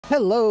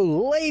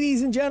Hello,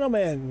 ladies and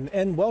gentlemen,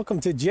 and welcome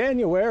to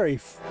January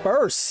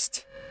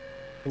 1st.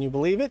 Can you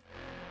believe it?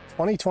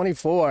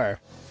 2024.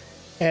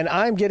 And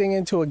I'm getting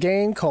into a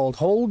game called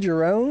Hold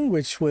Your Own,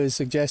 which was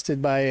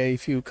suggested by a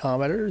few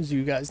commenters.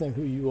 You guys know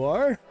who you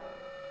are.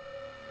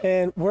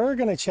 And we're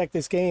going to check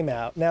this game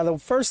out. Now, the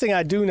first thing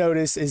I do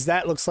notice is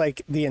that looks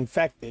like the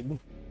infected.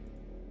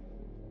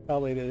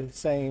 Probably the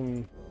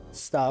same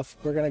stuff.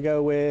 We're going to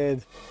go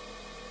with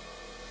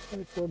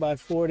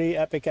 24x40,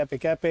 epic,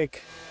 epic,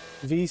 epic.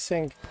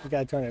 V-Sync, we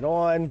gotta turn it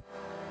on.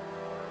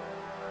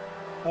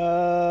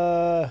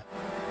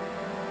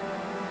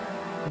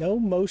 No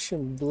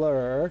motion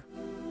blur.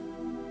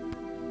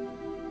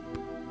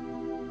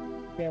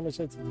 Camera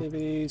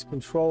sensitivities,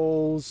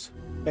 controls,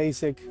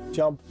 basic,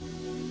 jump,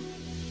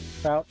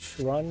 crouch,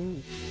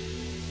 run.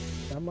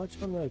 Not much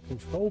on the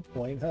control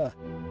point, huh?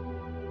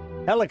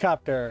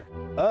 Helicopter.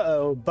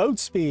 Uh-oh, boat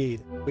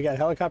speed. We got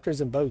helicopters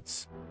and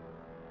boats.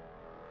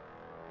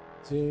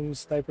 Zoom,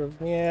 sniper.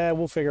 Yeah,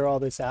 we'll figure all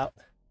this out.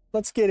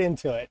 Let's get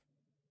into it.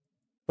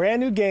 Brand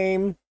new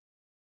game.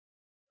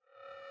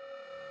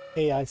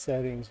 AI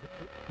settings.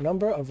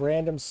 Number of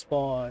random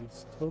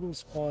spawns. Total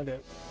spawned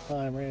at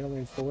time.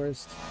 Randomly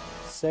forced.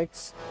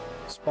 6.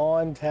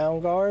 Spawn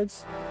town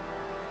guards.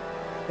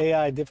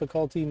 AI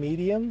difficulty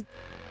medium.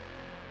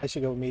 I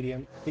should go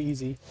medium.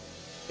 Easy.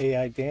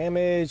 AI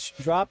damage.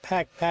 Drop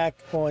pack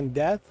on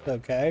death.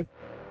 Okay.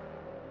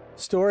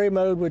 Story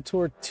mode with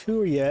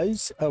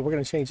Tortugas. We're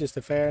going to change this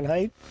to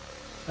Fahrenheit.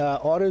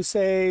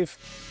 Autosave.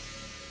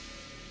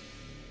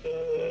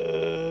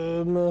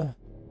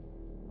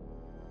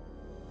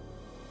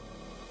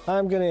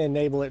 I'm going to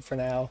enable it for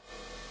now.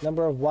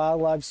 Number of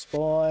wildlife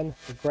spawn.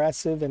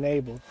 Aggressive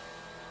enabled.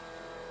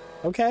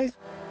 Okay.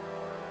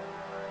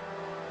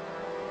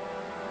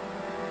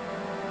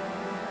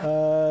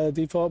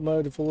 Default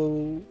mode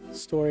full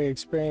story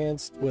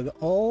experience with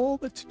all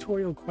the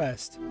tutorial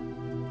quests.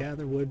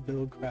 Gather wood,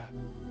 build craft.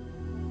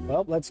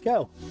 Well, let's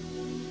go.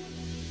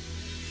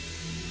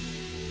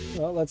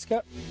 Well, let's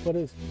go. What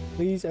is?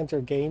 Please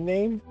enter game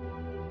name.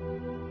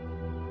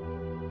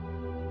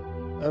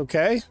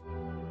 Okay.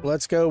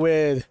 Let's go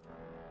with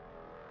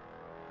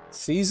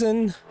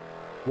season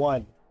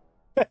 1.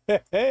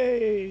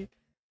 Hey.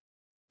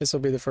 This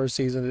will be the first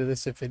season of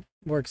this. If it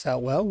works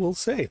out well, we'll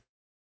see.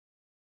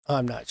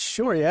 I'm not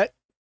sure yet.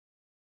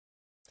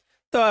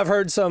 Though I've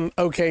heard some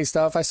okay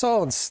stuff. I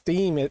saw on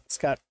Steam it's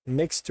got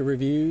mixed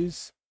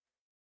reviews.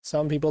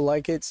 Some people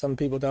like it, some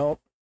people don't.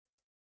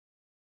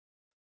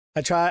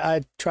 I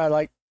try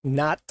like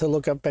not to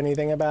look up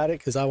anything about it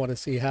because I want to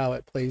see how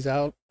it plays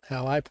out,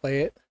 how I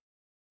play it.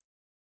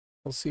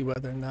 We'll see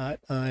whether or not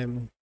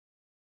I'm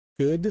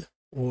good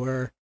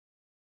or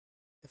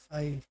if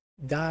I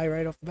die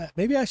right off the bat.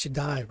 Maybe I should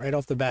die right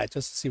off the bat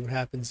just to see what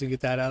happens to get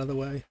that out of the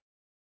way.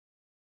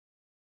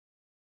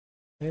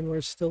 And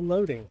we're still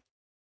loading.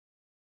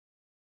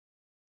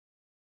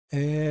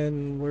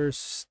 And we're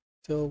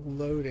still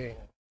loading.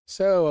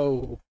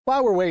 So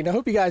while we're waiting, I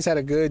hope you guys had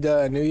a good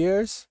New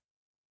Year's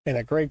and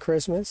a great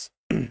Christmas.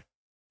 And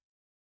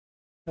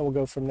we'll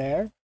go from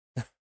there.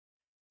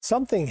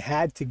 Something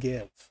had to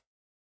give.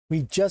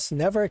 We just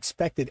never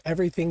expected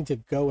everything to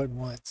go at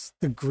once.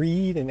 The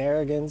greed and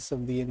arrogance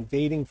of the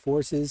invading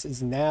forces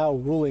is now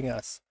ruling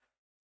us.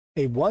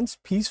 A once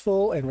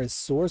peaceful and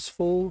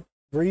resourceful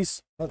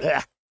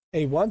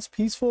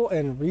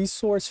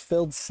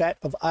resource-filled set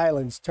of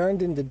islands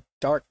turned into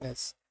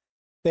darkness.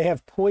 They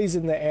have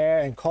poisoned the air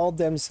and called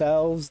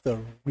themselves the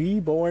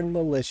Reborn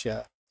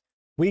Militia.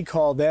 We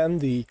call them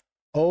the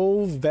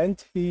O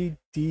Venti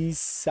di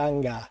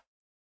Sanga,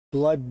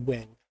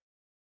 Bloodwind.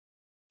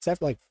 Is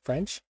that like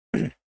French?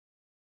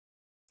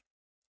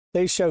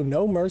 They show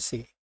no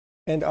mercy,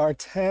 and our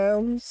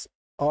towns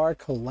are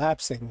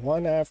collapsing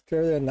one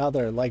after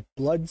another like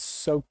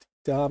blood-soaked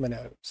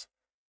dominoes.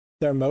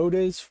 Their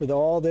motives for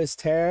all this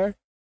terror,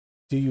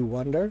 do you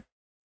wonder?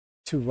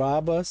 To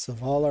rob us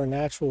of all our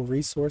natural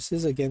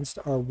resources against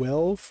our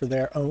will for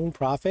their own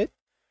profit?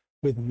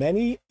 With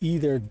many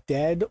either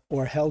dead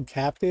or held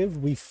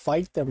captive, we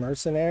fight the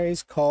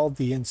mercenaries called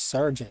the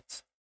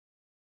insurgents.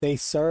 They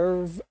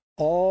serve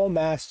all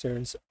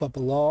masters but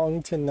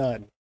belong to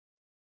none.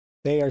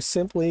 They are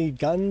simply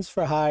guns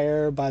for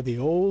hire by the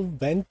old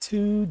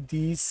Ventu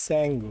di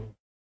Sangue.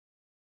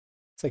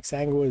 It's like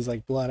sangue is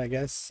like blood, I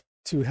guess.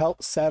 To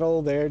help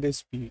settle their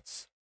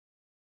disputes.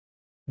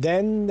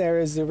 Then there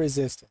is the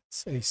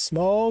resistance, a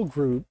small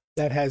group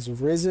that has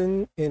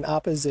risen in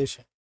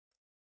opposition.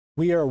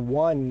 We are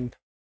ones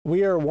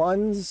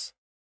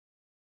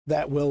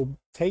that will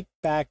take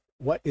back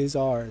what is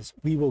ours.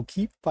 We will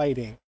keep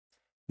fighting,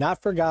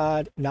 not for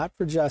God, not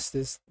for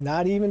justice,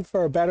 not even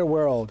for a better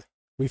world.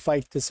 We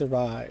fight to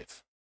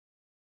survive.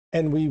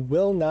 And we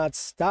will not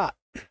stop.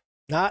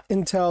 Not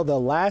until the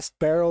last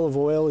barrel of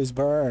oil is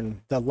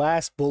burned, the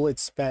last bullet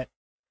spent.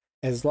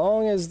 As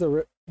long as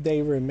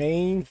they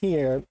remain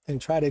here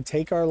and try to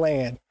take our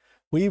land,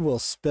 we will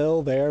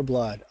spill their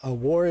blood. A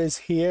war is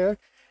here,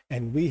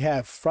 and we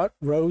have front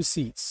row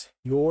seats.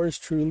 Yours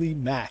truly,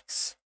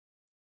 Max.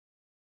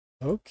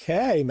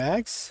 Okay,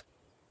 Max.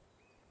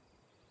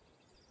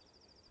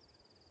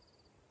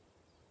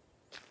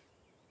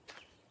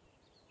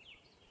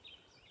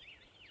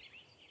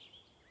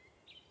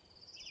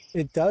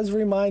 It does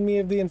remind me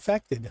of the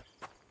infected.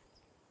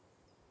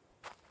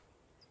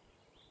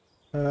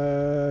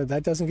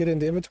 That doesn't get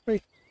into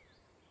inventory?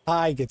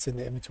 I gets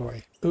into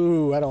inventory.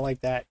 Ooh, I don't like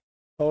that.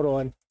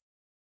 Hold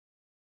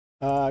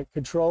on.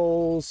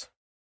 Controls.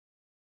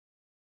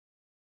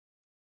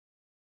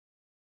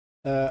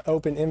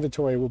 Open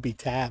inventory will be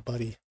tab,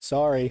 buddy.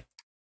 Sorry.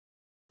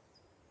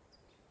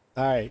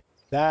 All right,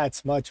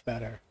 that's much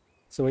better.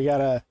 So we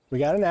got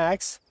an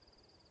axe.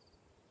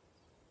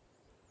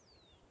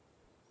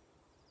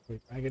 We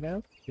drag it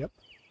down. Yep.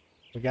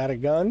 We got a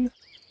gun.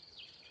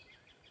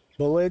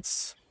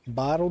 Bullets.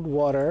 Bottled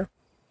water.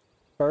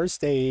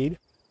 First aid.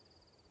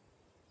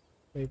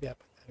 Maybe I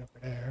put that over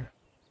there.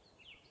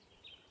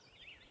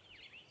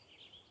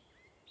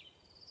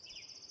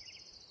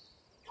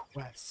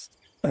 Quest.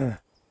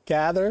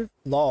 Gather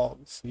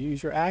logs.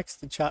 Use your axe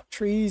to chop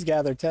trees.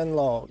 Gather 10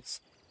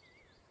 logs.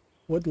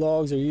 Wood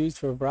logs are used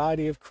for a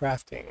variety of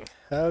crafting.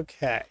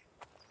 Okay.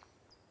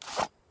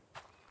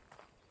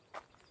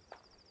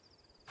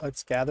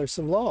 Let's gather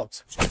some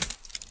logs.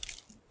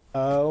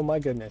 Oh my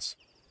goodness.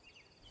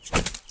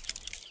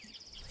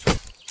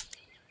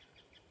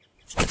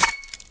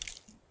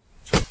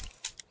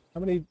 How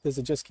many does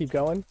it just keep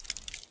going?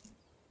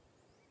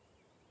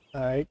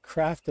 All right,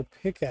 craft a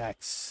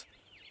pickaxe.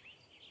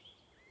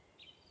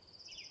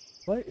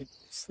 What?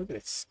 Just look at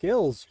its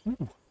skills.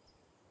 Ooh.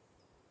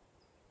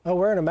 Oh,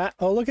 we're in a map.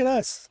 Oh, look at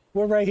us.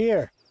 We're right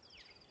here.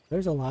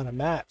 There's a lot of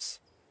maps.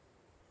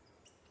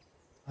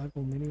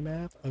 Toggle mini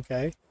map.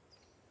 Okay.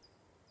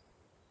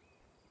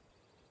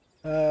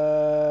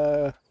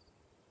 Craft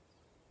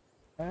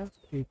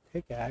a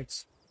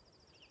pickaxe.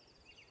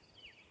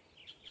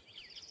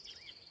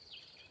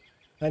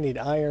 I need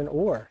iron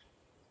ore.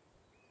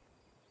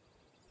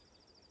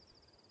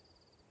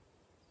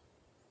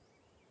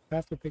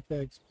 Craft a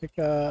pickaxe.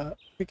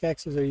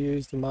 Pickaxes are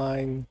used to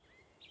mine.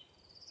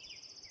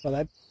 Well,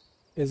 that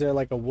is there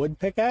like a wood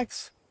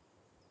pickaxe?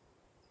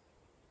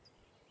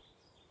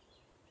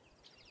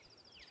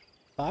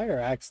 Fire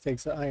axe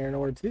takes iron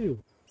ore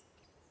too.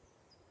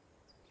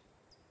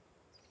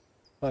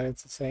 But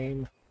it's the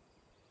same.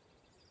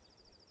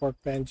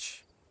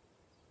 Workbench,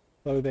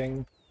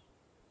 clothing,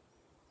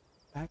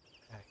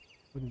 backpack.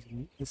 What is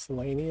it?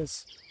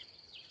 Miscellaneous.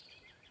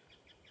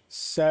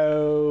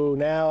 So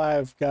now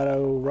I've got to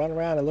run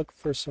around and look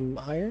for some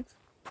iron.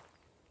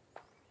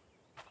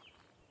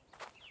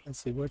 Let's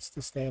see, what's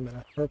the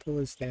stamina? Purple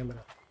is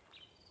stamina.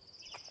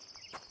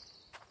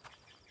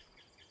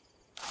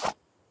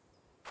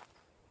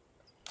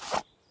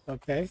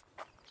 Okay.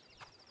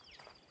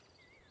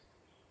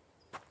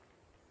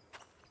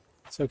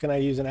 So can I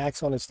use an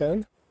axe on a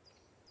stone?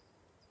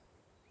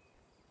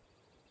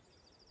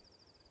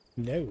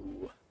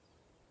 No.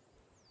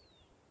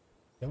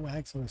 No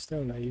axe on a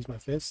stone. I use my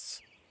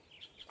fists.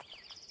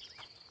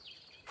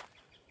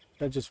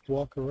 I just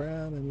walk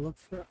around and look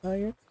for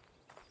iron.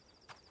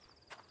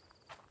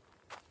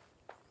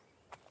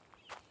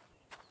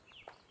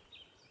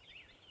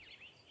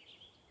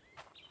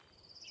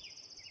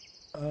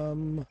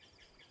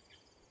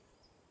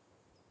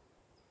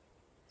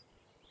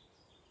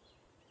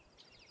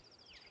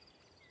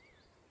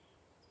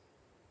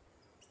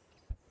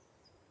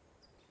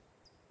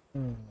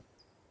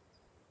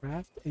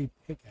 Craft a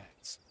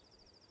pickaxe.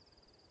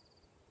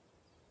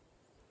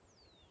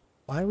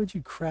 Why would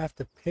you craft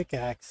a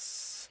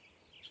pickaxe?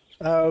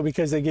 Oh,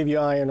 because they give you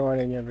iron ore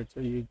in your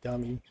inventory, you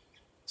dummy.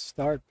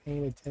 Start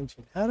paying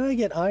attention. How did I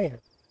get iron?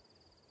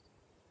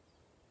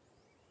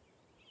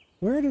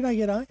 Where did I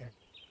get iron?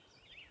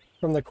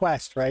 From the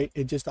quest, right?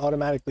 It just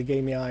automatically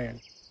gave me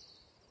iron.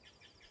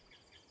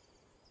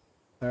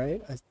 All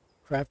right, I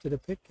crafted a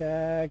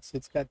pickaxe.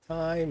 It's got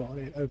time on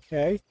it.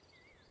 Okay.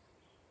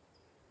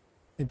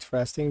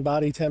 Interesting.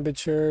 Body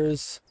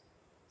temperatures.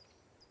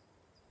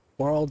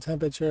 World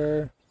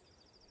temperature.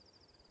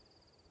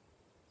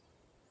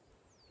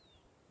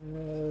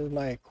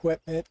 My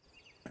equipment.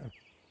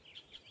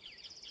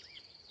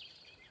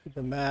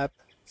 The map.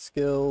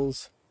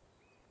 Skills.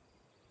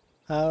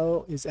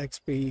 How is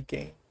XP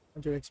gained?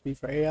 100 XP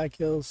for AI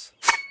kills.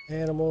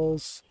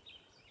 Animals.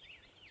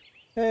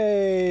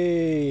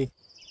 Hey!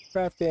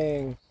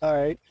 Crafting.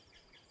 Alright.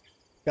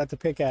 Got the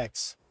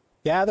pickaxe.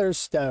 Gather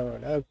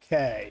stone.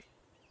 Okay.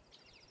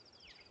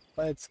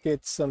 Let's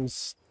get some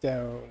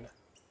stone.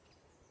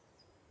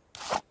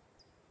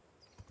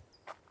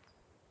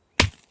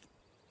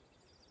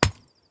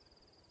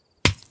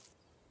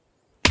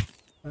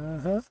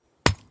 Uh-huh.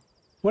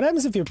 What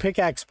happens if your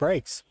pickaxe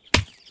breaks?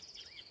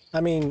 I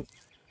mean,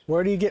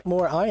 where do you get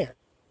more iron?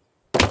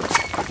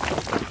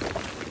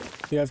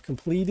 You have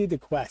completed the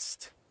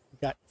quest. You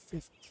got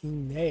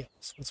 15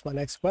 nails. What's my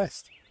next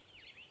quest?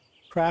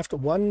 Craft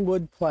 1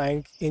 wood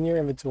plank in your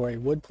inventory.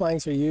 Wood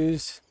planks are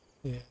used.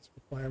 Yes,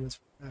 requirements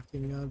for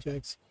crafting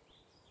objects.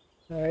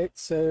 All right,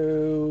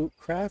 so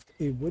craft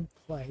a wood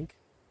plank.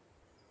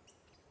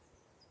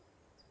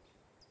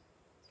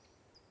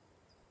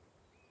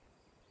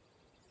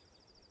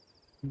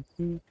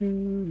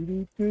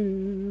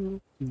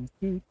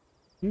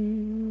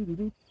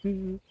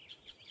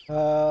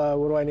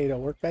 What do I need? A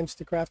workbench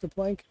to craft a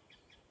plank?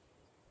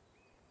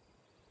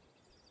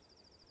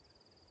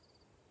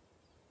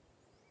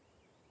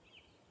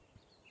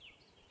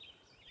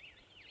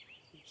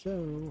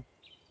 So...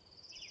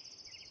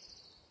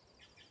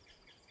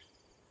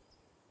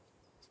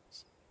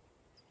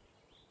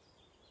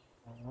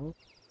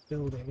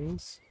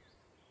 buildings,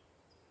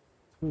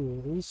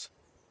 tools,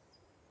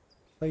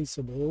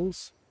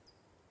 placeables,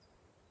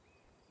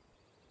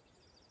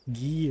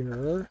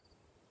 gear,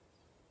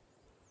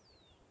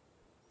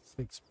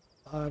 6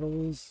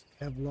 bottles,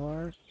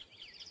 Kevlar,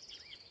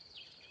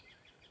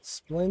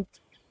 splint,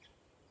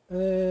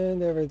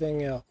 and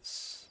everything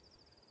else.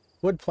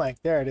 Wood plank,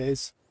 there it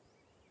is.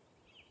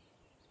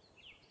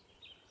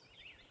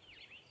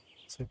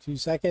 So 2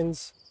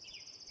 seconds.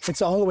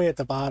 It's all the way at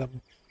the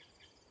bottom.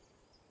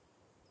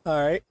 All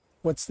right,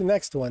 what's the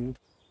next one?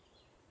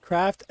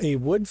 Craft a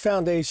wood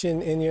foundation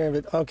in your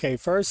inventory. Okay,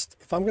 first,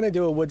 if I'm going to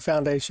do a wood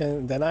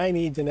foundation, then I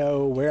need to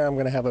know where I'm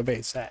going to have a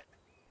base at.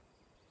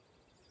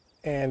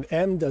 And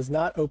M does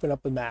not open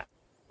up the map.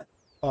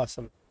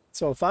 Awesome.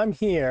 So if I'm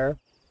here,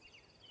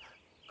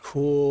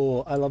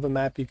 cool. I love a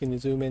map you can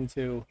zoom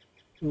into.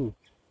 Ooh,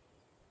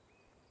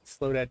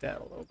 slow that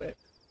down a little bit.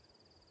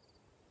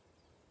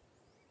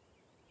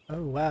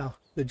 Oh, wow.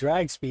 The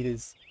drag speed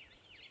is,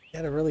 you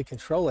got to really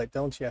control it,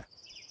 don't you?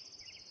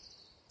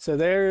 So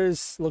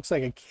there's, looks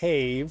like a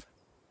cave.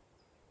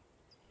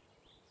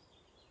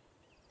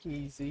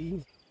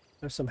 Easy.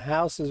 There's some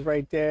houses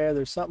right there.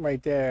 There's something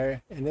right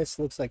there. And this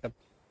looks like a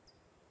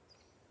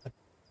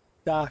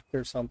dock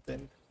or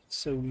something.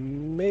 So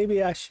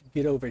maybe I should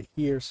get over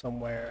here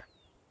somewhere.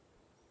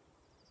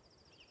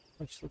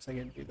 Which looks like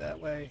it'd be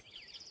that way.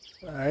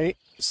 All right.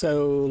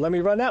 So let me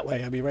run that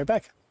way. I'll be right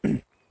back.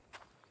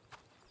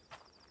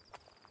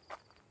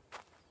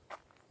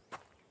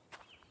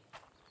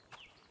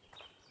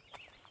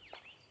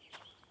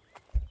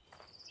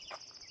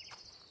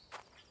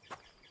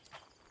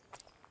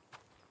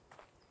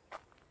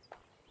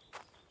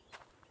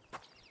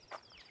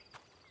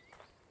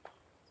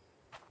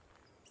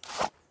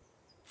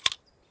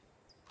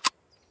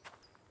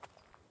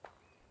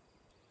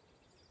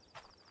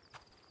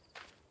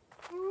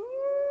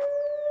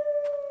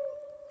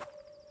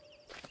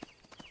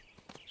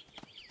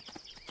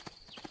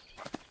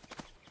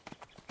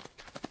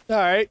 All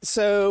right,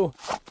 so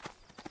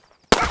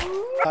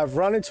I've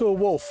run into a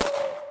wolf.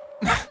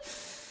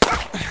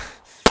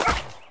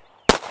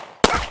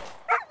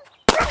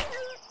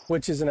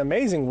 Which is an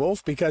amazing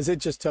wolf because it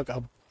just took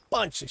a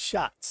bunch of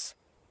shots.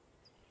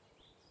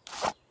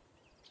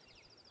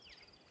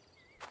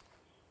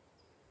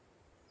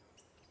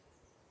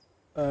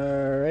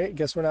 All right,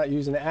 guess we're not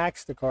using an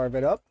axe to carve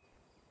it up.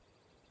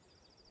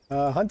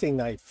 Hunting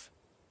knife.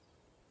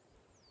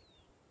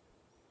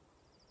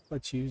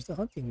 Let's use the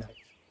hunting knife.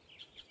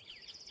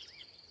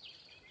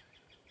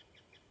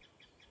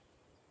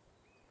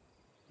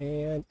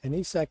 And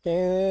any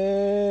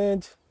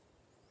second.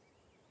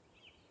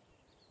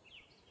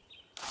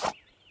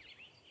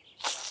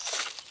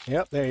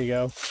 Yep, there you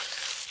go.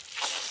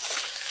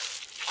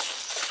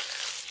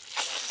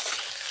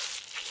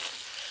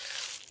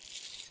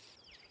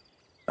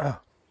 Oh.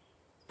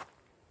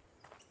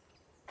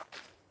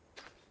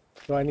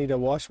 Do I need to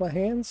wash my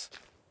hands?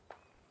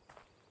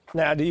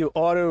 Now, do you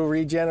auto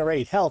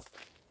regenerate health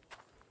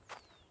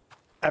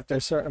after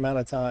a certain amount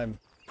of time?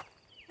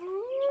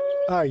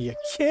 Are you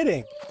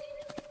kidding?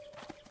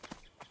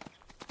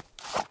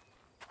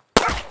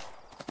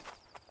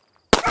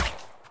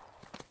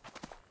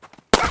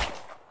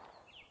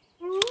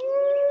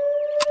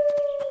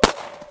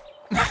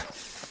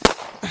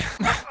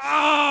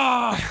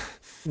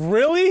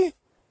 Really?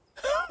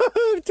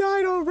 I've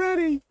died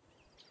already.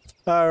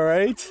 All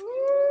right.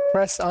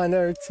 Press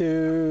enter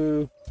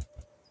to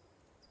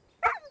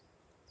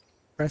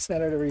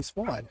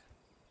respawn.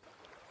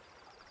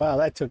 Wow,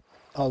 that took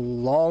a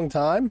long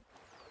time.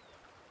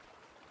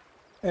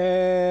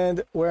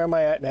 And where am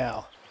I at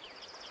now?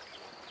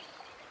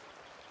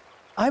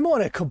 I'm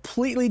on a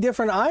completely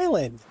different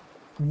island.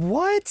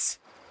 What?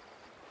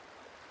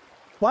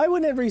 Why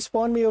wouldn't it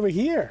respawn me over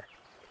here?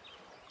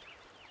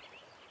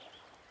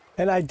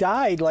 And I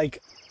died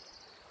like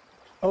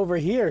over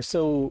here,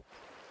 so,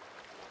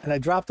 and I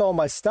dropped all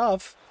my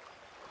stuff.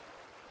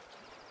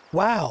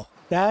 Wow,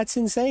 that's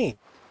insane.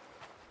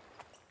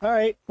 All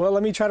right, well,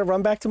 let me try to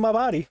run back to my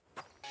body.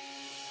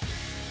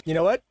 You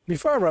know what?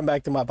 Before I run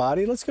back to my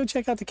body, let's go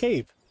check out the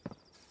cave.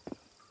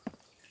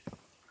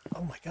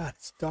 Oh my God,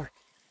 it's dark.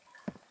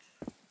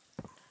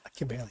 I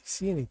can barely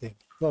see anything.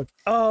 Look,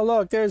 oh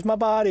look, there's my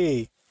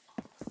body.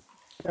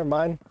 Never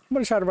mind, I'm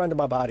gonna try to run to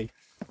my body.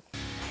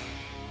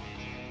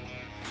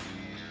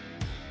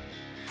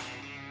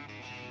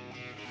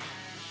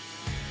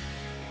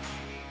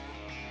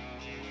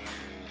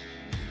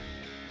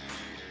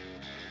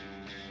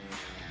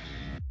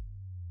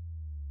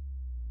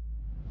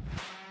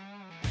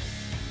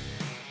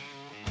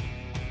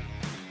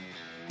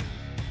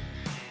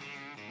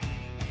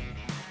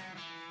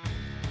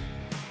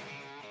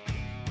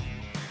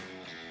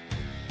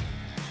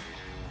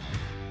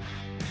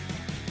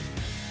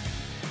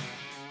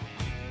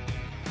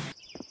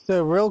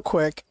 So real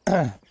quick,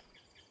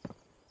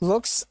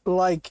 looks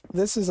like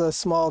this is a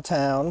small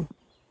town.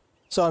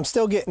 So I'm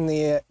still getting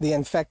the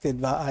infected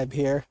vibe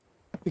here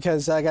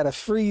because I got a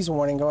freeze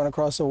warning going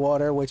across the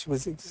water, which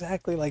was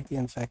exactly like the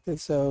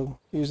infected. So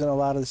using a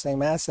lot of the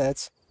same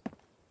assets.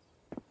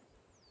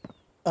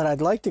 But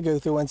I'd like to go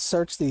through and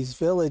search these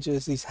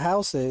villages, these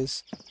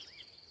houses.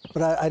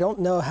 But I don't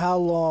know how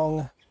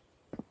long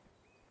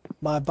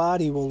my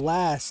body will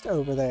last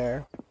over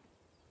there.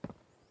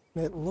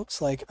 It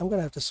looks like I'm going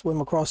to have to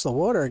swim across the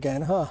water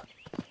again, huh?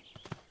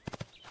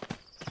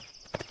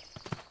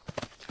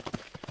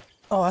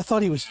 Oh, I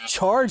thought he was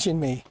charging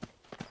me.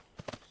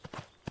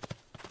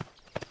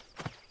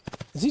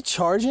 Is he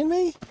charging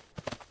me?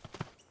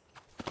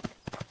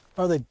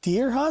 Are the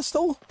deer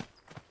hostile?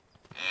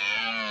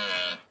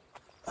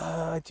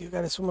 I do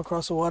got to swim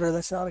across the water.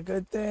 That's not a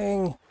good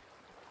thing.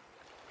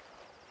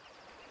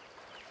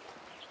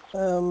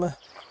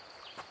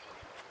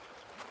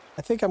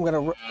 I think I'm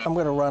gonna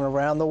run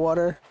around the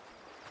water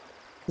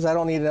because I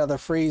don't need another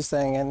freeze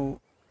thing, and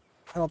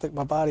I don't think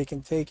my body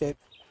can take it.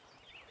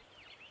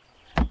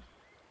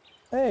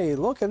 Hey,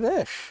 look at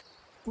this!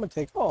 I'm gonna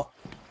take all.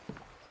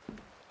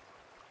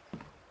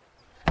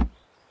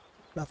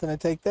 Nothing to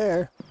take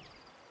there.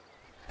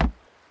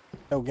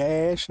 No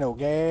gas, no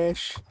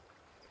gas.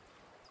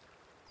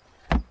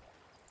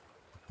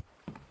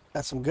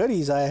 Got some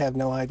goodies I have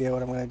no idea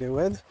what I'm gonna do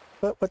with,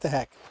 but what the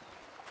heck.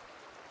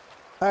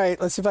 All right,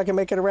 let's see if I can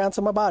make it around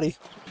to my body.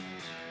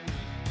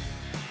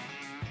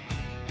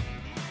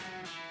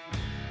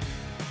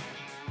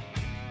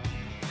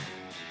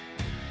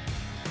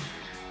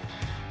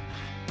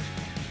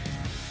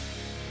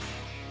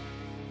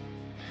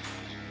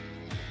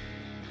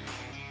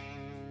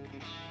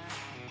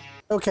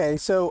 Okay,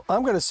 so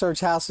I'm going to search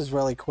houses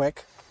really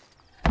quick.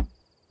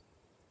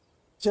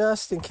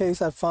 Just in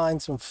case I find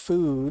some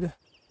food.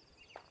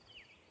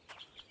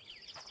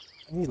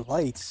 I need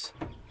lights.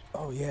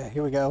 Oh yeah,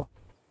 here we go.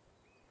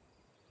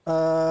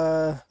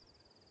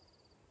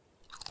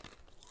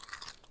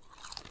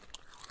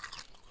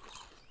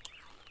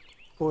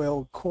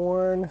 Boiled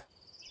corn,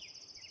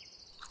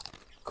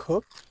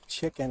 cooked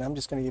chicken. I'm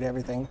just gonna eat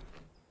everything.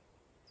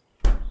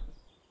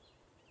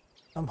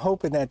 I'm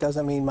hoping that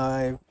doesn't mean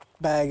my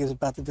bag is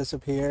about to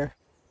disappear.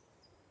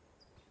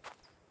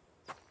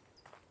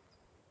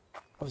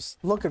 I was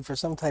looking for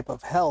some type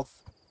of health.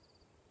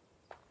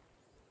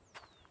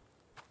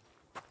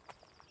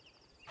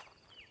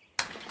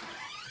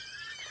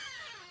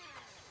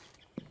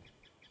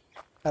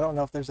 I don't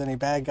know if there's any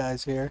bad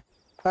guys here.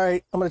 All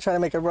right, I'm gonna try to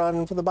make a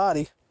run for the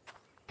body.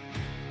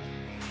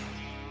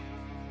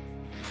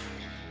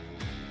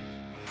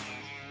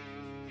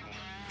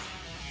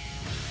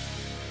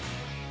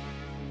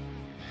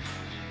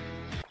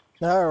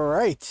 All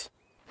right.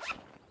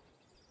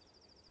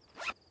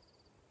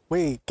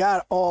 We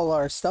got all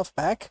our stuff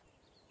back.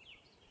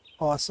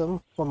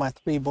 Awesome. For my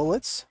 3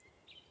 bullets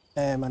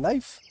and my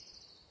knife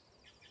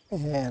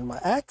and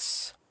my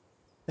axe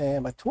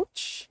and my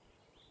torch.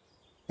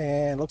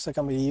 And looks like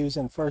I'm going to be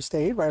using first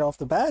aid right off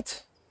the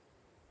bat.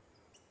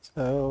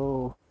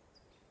 So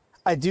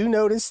I do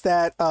notice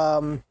that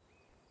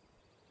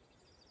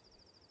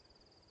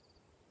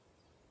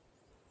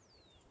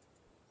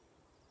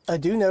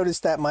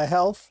my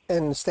health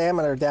and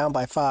stamina are down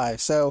by 5.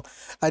 So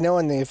I know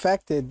in the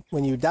affected,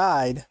 when you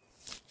die,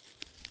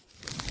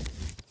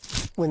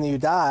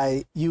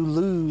 you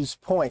lose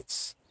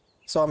points.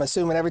 So I'm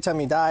assuming every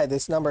time you die,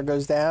 this number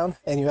goes down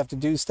and you have to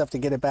do stuff to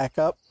get it back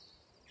up.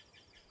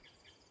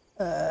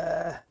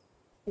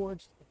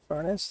 Forge the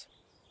furnace.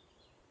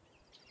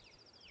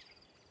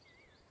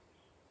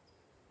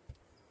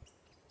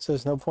 So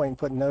there's no point in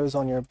putting those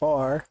on your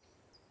bar.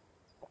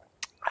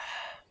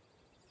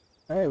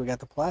 All right, we got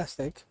the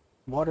plastic.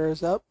 Water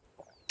is up.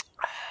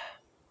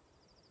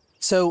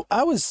 So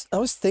I was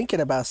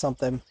thinking about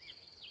something.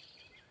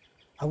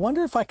 I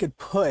wonder if I could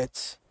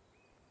put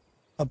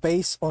a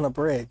base on a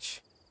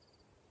bridge.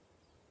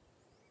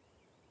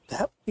 That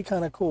would be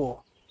kind of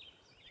cool.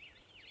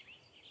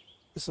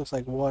 This looks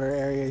like water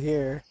area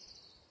here.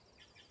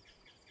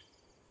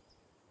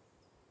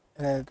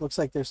 And it looks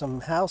like there's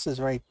some houses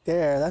right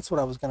there. That's what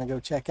I was going to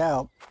go check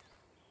out.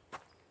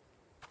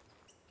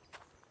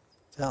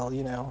 Tell,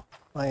 you know,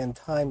 my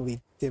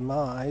untimely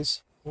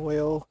demise.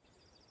 Oil,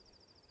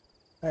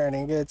 iron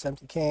ingots,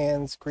 empty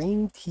cans,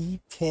 green tea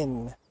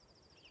tin.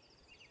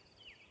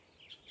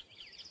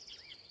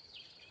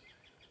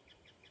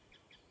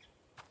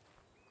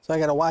 So I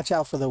got to watch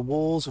out for the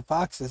wolves or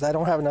foxes. I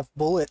don't have enough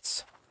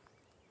bullets.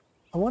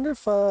 I wonder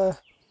if, is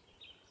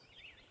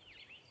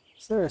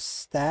there a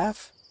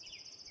staff?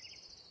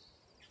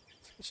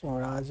 Fishing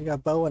rods. You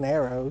got bow and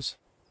arrows,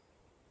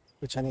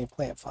 which I need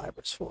plant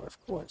fibers for,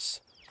 of course.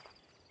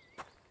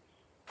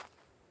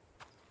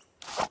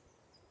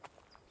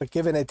 But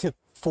given it took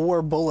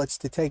 4 bullets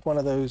to take one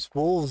of those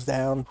wolves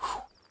down,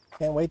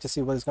 can't wait to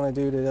see what it's going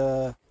to do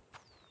to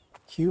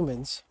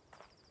humans.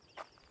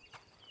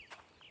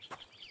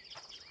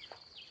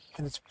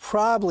 And it's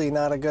probably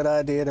not a good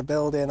idea to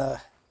build in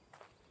a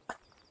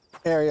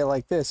area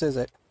like this, is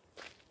it?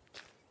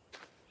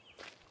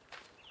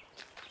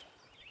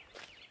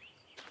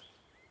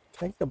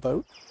 Can I get a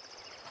boat?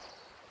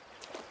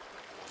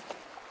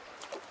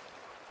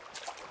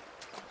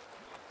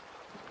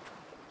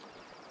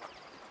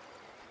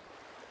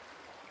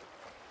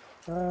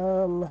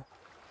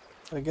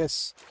 I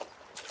guess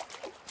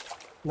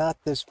not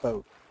this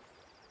boat.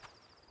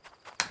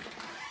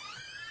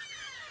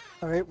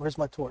 All right, where's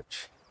my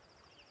torch?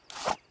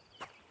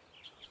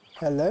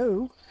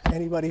 Hello?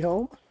 Anybody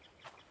home?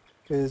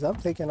 Because I'm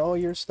taking all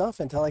your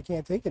stuff until I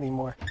can't take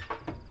anymore.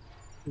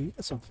 Well, you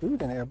got some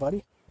food in there,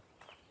 buddy.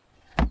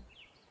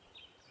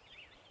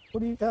 What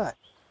do you got?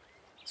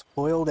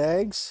 Boiled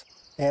eggs,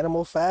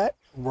 animal fat,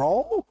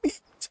 raw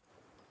meat.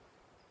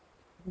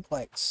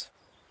 Planks.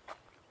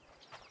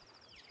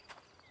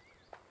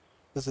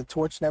 Does the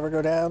torch never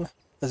go down?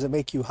 Does it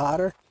make you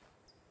hotter?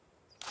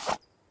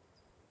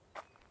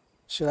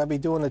 Should I be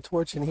doing the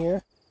torch in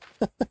here?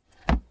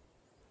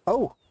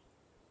 Oh.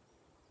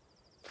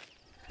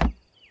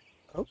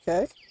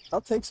 Okay,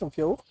 I'll take some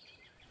fuel.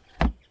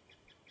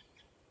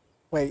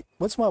 Wait,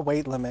 what's my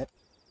weight limit?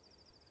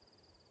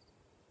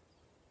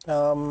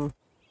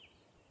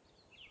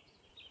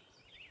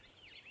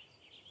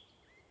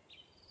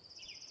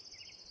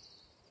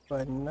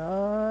 But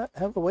not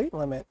have a weight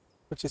limit,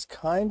 which is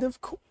kind of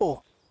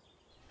cool.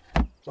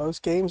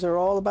 Most games are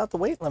all about the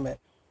weight limit.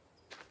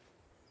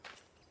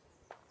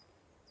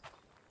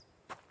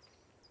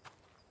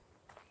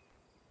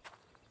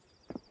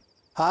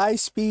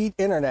 High-speed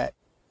internet.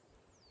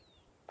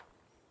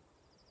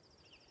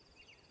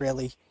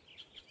 Really?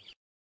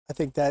 I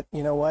think that,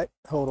 you know what?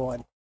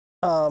 Hold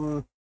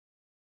on.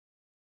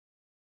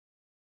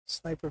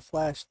 Sniper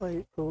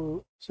flashlight.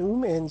 Ooh,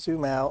 zoom in,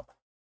 zoom out.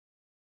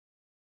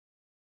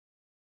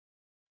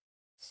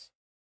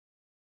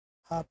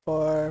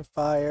 Hotbar,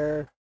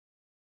 fire.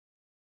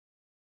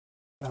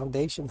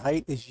 Foundation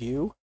height is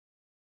you.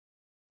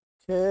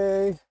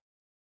 Okay.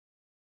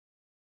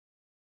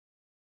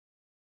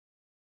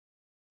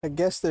 I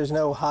guess there's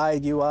no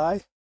hide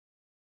UI.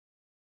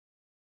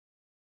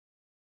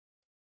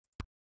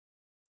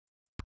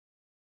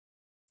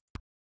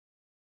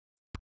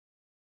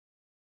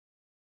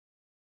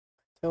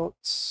 Don't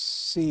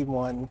see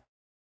one.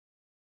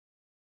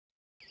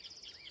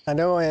 I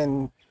know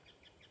in...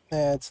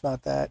 it's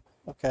not that.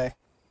 Okay.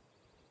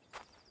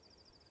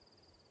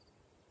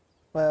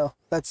 Well,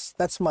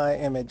 that's my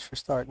image for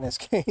starting this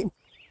game.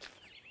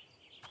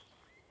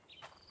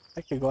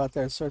 I could go out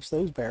there and search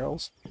those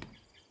barrels.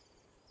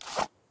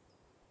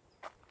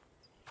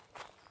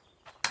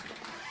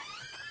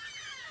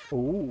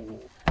 Ooh.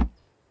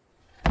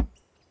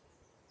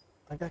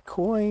 I got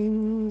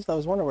coins. I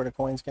was wondering where the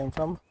coins came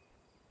from.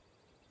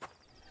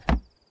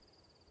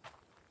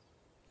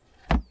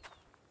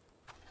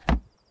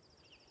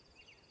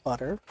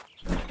 Butter.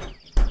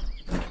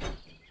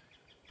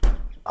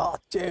 Oh,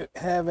 don't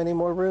have any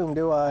more room,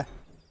 do I?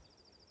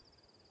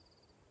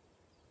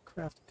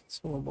 Craft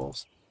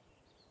consumables.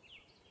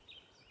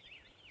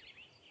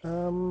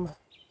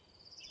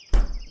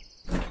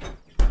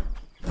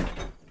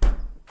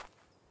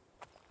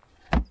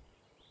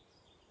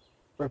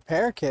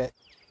 Repair kit.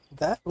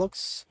 That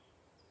looks...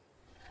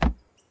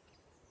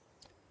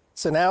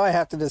 So now I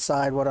have to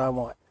decide what I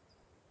want.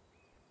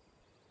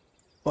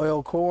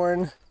 Boiled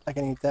corn. I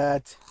can eat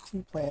that.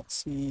 Tea plant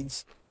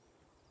seeds.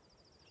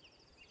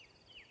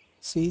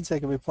 Seeds that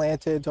can be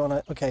planted on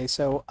a... Okay,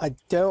 so I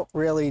don't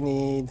really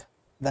need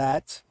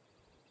that.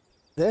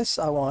 This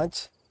I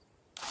want.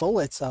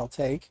 Bullets I'll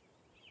take.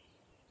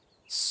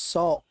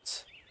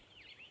 Salt.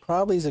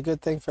 Probably is a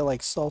good thing for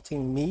like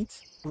salting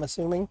meat, I'm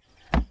assuming.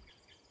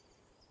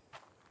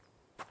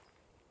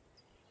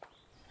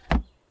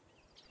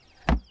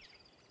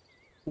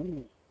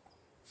 Ooh.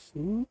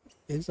 Food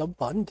is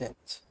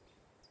abundant.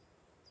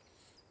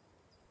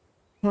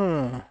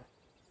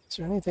 Is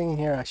there anything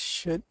here I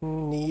shouldn't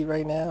need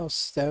right now?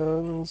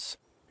 Stones.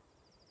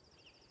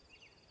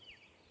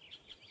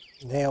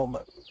 Nail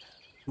mode.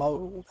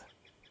 Mold.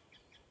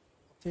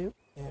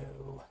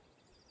 No.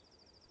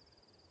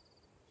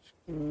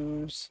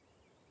 Screws.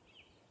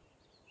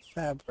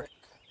 Fabric.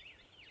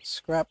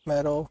 Scrap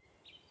metal.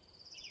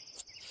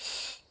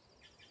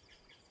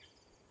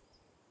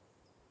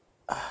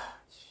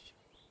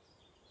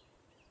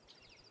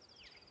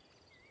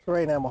 For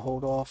right now, I'm gonna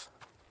hold off.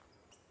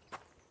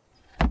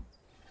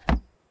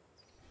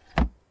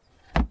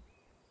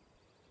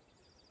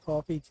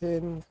 Coffee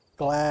tin,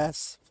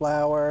 glass,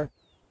 flour,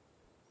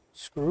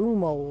 screw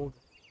mold,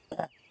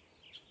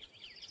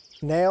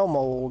 nail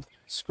mold,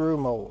 screw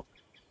mold.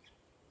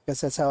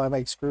 Guess that's how I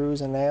make screws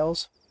and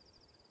nails.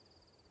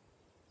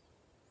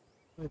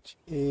 Which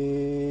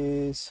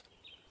is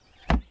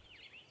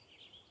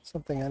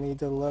something I need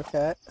to look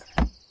at.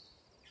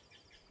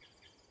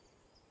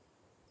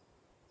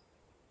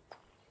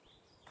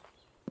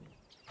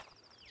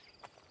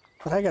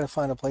 But I gotta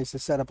find a place to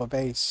set up a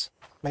base,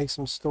 make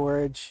some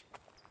storage.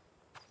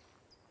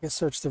 I guess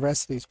search the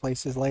rest of these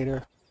places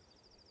later.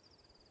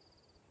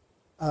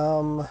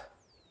 Do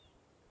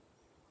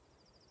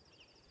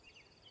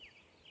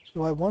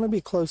I want to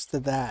be close to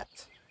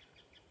that?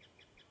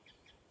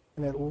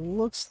 And it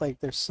looks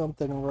like there's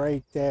something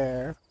right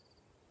there.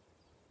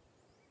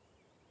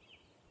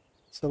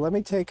 So let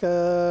me take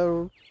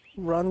a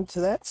run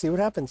to that, see what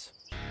happens.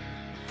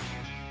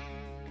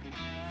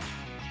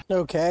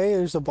 Okay,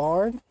 there's a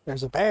barn.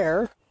 There's a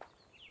bear.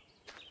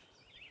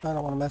 I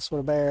don't want to mess with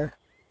a bear.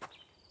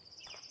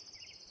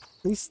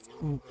 At least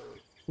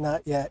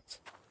not yet.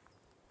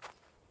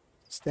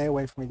 Stay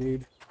away from me,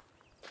 dude.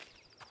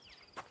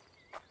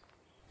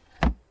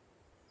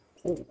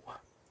 Ooh,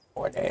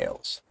 more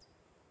nails.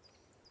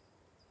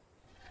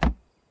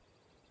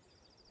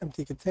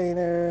 Empty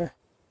container.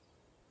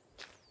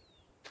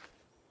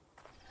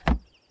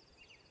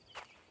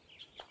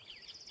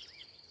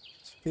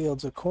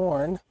 Fields of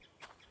corn.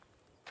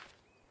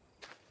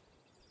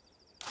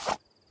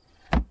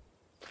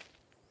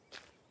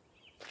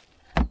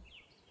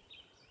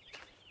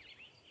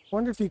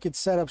 Wonder if you could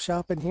set up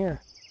shop in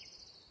here.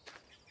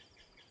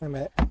 Wait a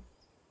minute.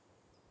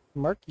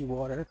 Murky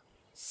water.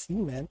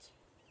 Cement.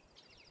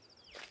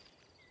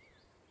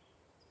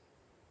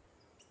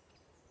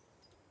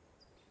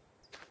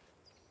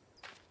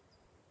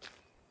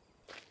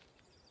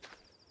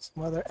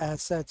 Some other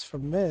assets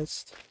from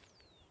Mist.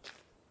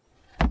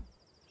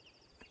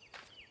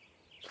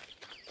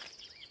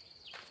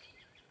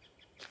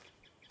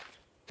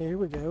 Here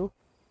we go.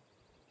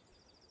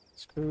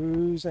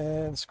 Screws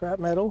and scrap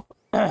metal.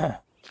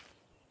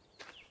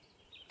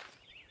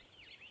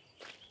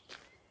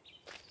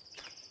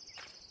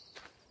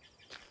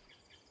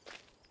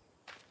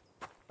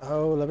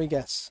 Oh, let me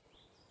guess.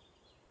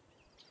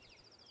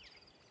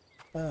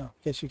 Oh,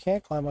 guess you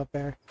can't climb up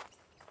there.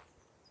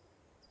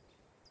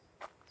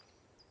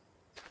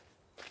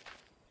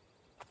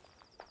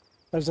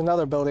 There's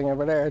another building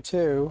over there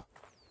too.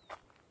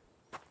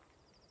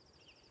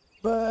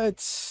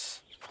 But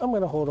I'm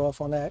going to hold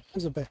off on that.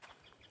 There's a bear.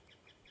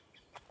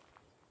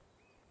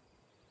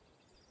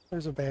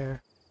 There's a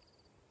bear.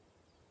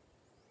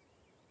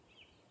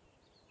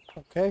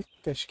 Okay,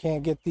 guess you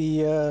can't get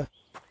the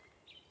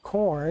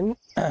corn.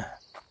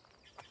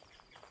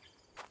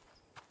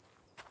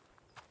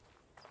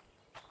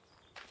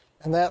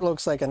 And that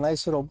looks like a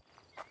nice little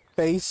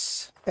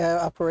base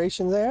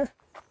operation there.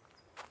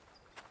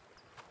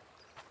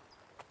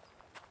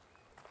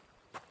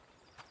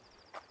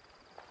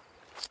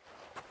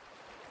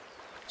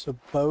 It's a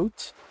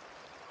boat.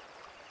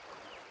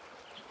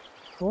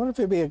 I wonder if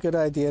it'd be a good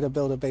idea to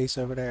build a base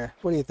over there.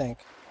 What do you think?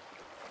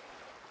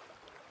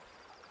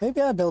 Maybe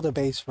I build a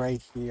base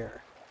right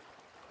here.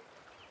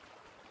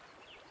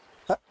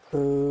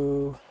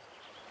 Uh-oh.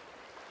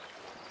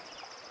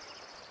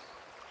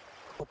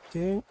 I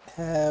don't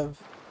have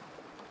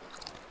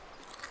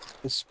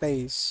the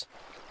space.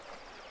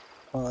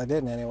 Well, I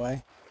didn't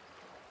anyway.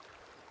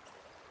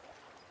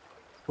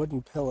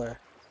 Wooden pillar.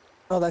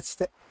 Oh, that's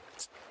the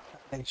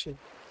foundation.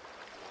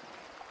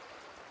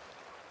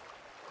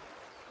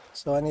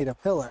 So I need a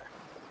pillar.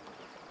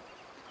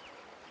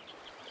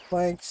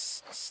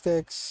 Planks,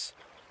 sticks.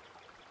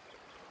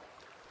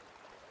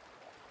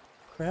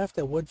 Craft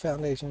a wood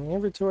foundation. In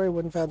inventory,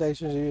 wooden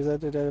foundations are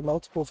used.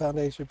 Multiple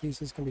foundation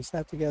pieces can be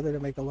snapped together to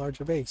make a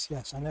larger base.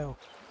 Yes, I know.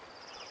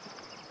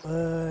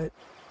 But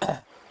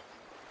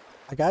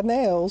I got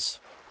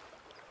nails.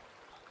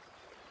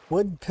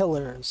 Wood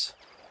pillars.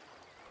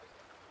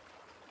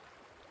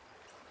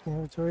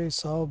 Inventory,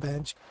 saw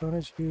bench.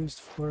 Components used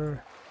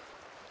for...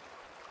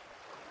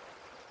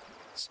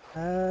 So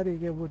how do you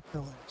get wood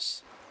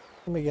pillars?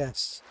 Let me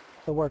guess.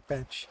 The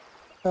workbench.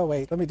 Oh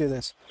wait, let me do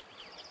this.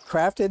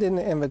 Crafted in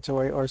the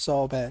inventory or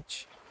saw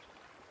bench.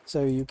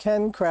 So you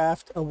can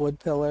craft a wood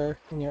pillar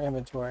in your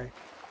inventory.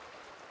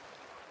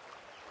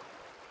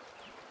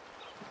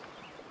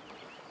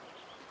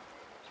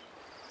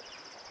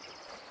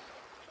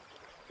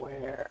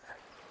 Where?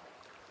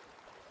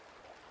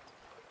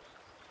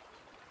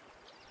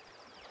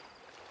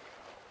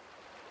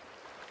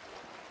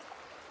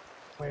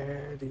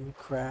 Where do you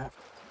craft?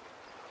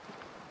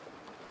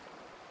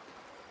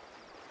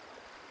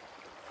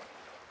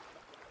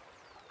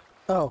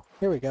 Oh,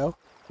 here we go.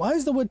 Why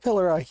is the wood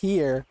pillar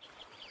here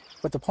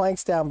with the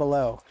planks down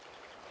below?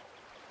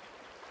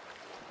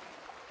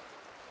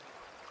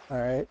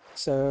 Alright,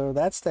 so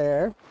that's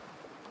there.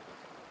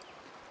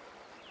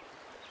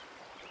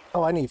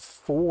 Oh, I need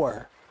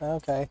 4.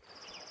 Okay.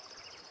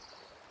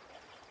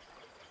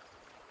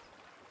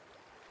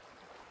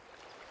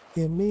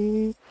 Give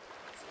me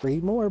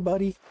 3 more,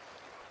 buddy.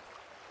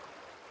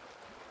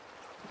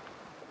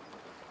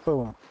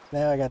 Boom.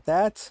 Now I got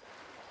that.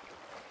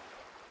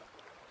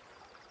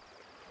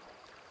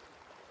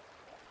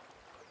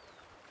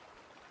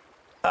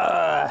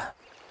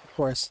 Of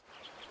course.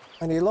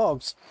 I need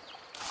logs.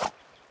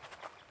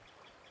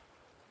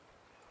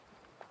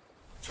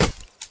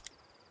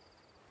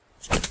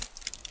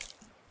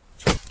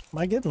 Am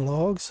I getting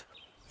logs?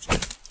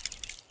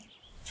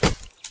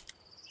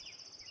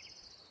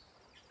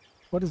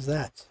 What is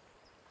that?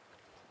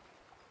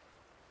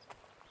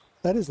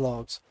 That is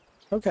logs.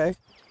 Okay.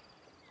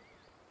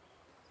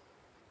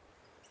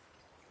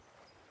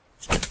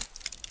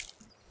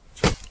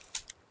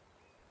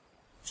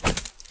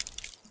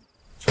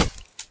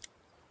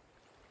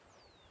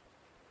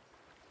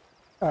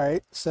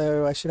 Alright,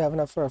 so I should have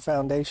enough for a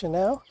foundation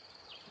now.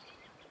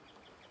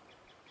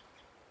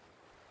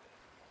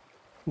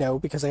 No,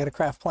 because I got to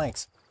craft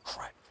planks.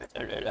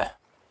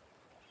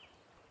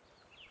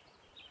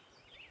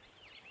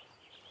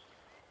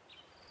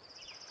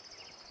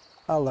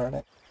 I'll learn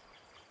it.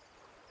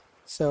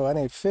 So I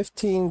need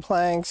 15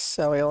 planks,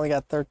 so we only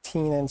got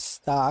 13 in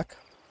stock.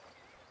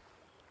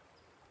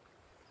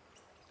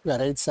 We got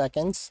 8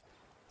 seconds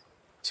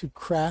to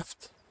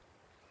craft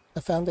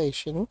a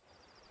foundation.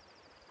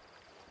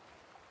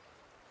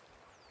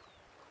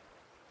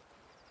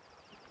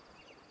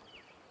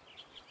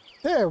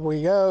 There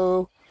we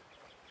go.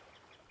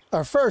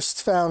 Our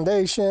first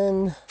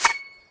foundation.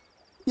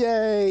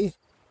 Yay.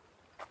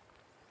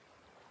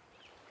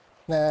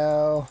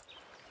 Now,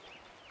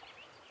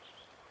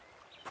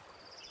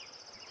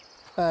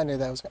 I knew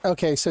that was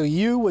okay. So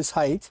U was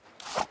height.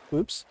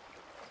 Oops.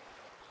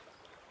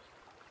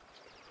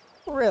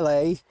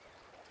 Really?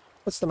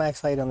 What's the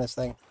max height on this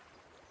thing?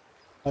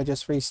 Oh, it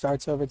just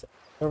restarts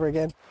over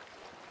again.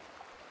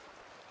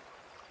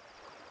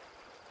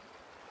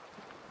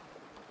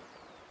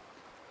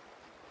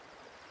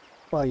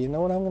 Well, you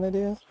know what I'm going to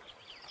do?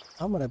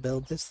 I'm going to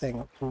build this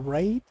thing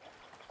right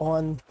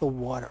on the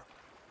water.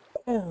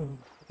 Boom.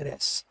 Look at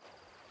this.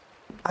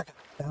 I got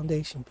a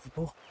foundation,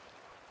 people.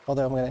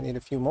 Although I'm going to need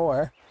a few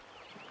more.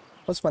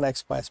 What's my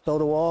next quest?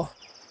 Build a wall.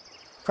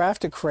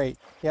 Craft a crate.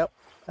 Yep.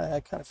 I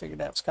kind of figured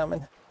that was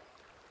coming.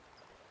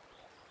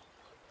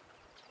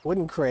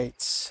 Wooden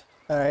crates.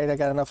 Alright, I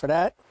got enough for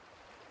that.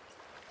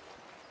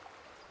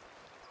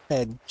 I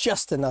had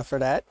just enough for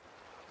that.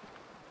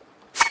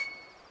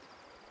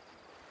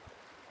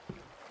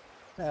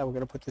 Now we're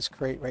going to put this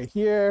crate right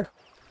here.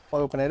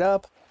 We'll open it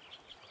up.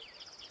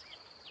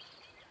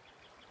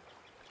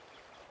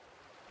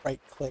 Right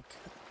click.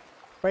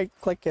 Right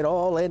click it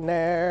all in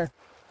there.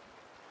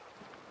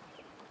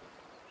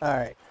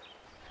 Alright.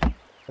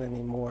 I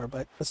need more,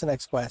 but what's the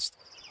next quest?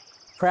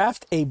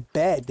 Craft a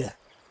bed.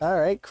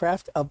 Alright,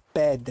 craft a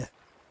bed.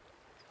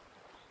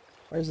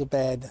 Where's the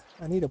bed?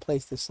 I need a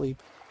place to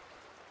sleep.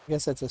 I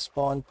guess that's a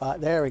spawn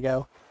pot. There we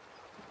go.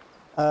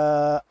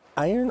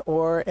 Iron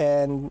ore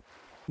and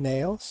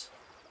nails.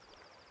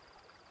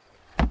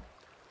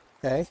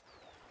 Okay.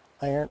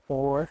 Iron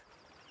ore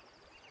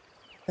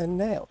and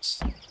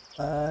nails.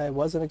 I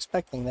wasn't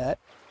expecting that.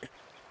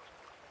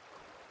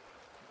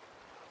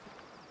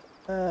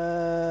 I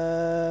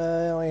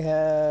only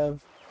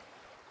have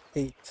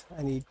 8.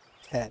 I need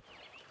 10.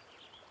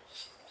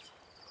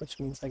 Which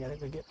means I gotta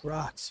go get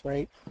rocks,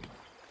 right?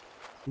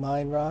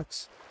 Mine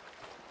rocks.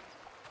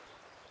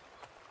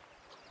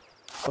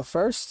 But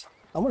first,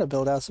 I'm gonna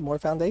build out some more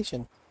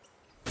foundation.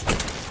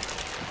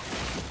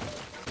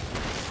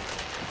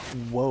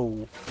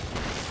 Whoa.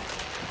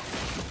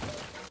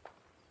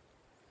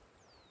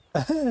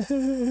 I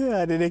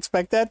didn't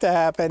expect that to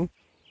happen.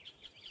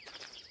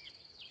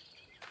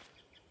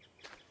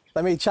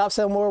 Let me chop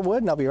some more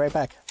wood and I'll be right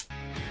back.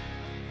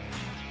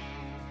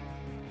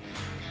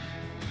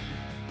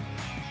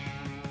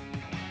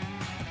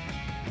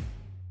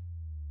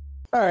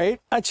 Alright,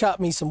 I chopped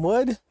me some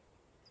wood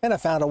and I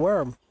found a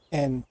worm.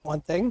 And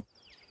one thing,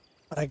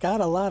 but I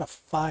got a lot of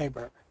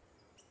fiber.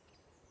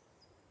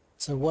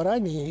 So what I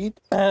need,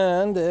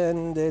 and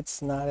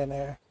it's not in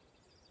there.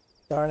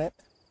 Darn it.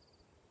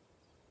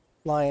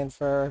 Lion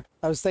fur.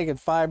 I was thinking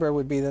fiber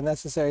would be the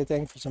necessary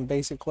thing for some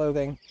basic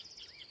clothing.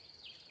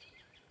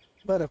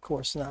 But of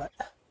course not.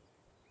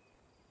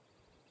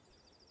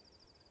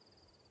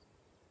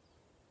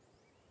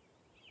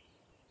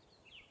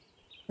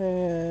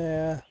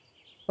 Yeah.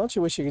 Don't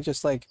you wish you could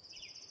just like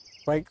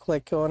right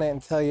click on it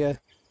and tell you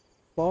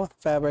cloth,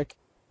 fabric,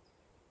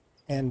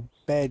 and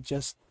bed,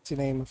 just to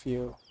name a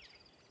few.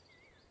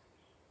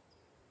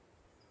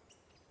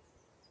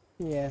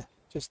 Yeah,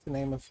 just to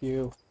name a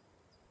few.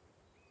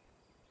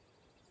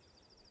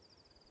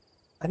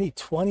 I need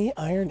 20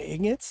 iron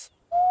ingots.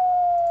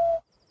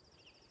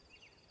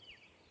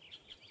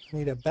 I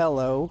need a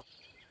bellow.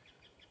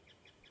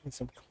 Need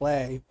some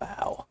clay.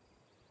 Wow.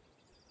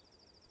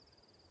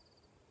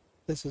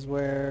 This is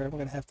where I'm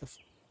gonna have to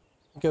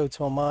go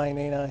to a mine,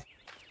 ain't I?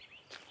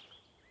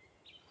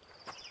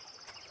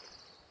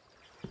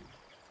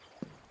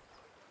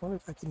 I wonder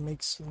if I can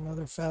make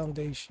another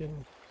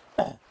foundation.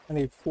 I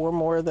need 4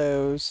 more of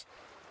those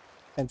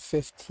and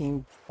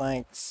 15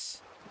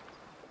 planks.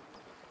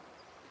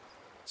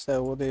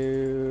 So we'll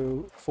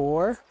do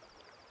 4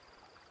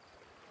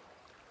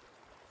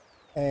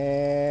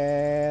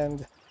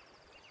 and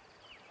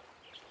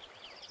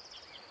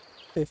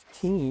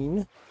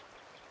 15.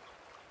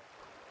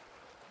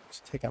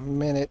 Just take a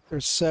minute or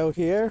so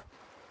here.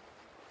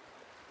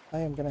 I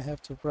am going to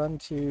have to run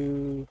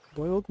to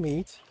boiled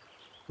meat,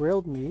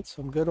 grilled meat,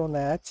 so I'm good on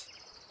that.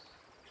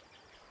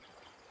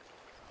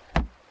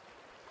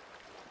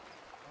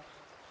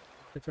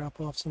 To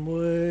drop off some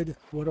wood.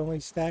 Wood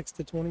only stacks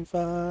to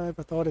 25.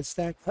 I thought it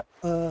stacked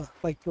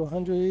like to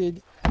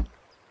 100.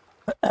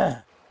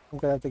 I'm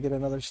gonna have to get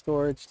another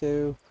storage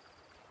too.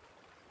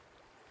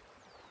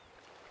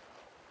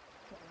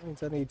 That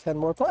means I need 10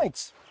 more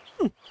planks.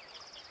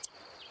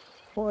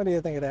 What do you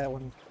think of that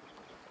one?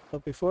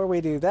 But before we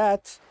do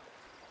that,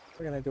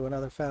 we're gonna do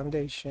another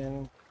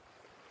foundation.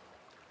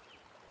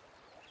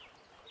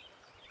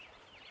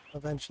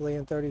 eventually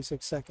in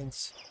 36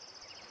 seconds.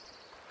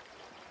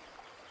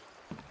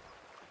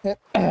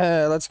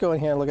 Let's go in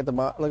here and look at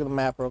the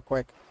map real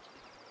quick.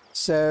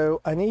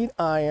 So I need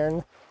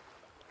iron.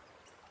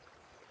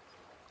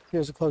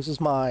 Here's the closest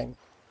mine.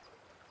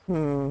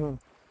 And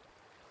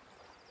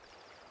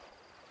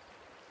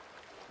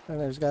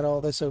there's got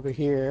all this over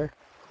here.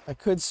 I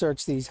could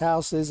search these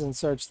houses and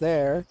search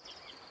there.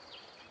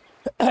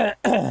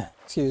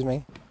 Excuse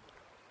me.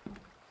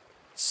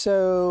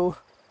 So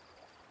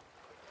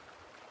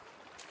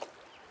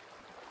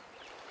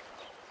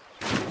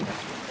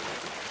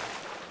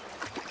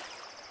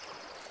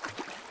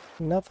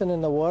nothing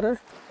in the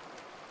water.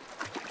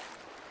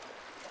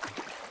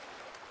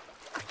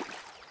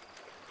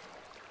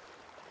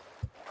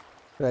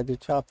 Could I do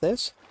chop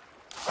this?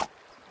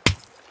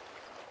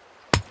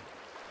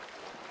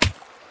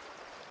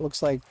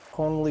 Looks like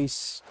only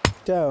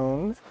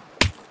stone.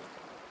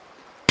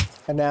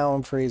 And now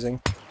I'm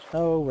freezing.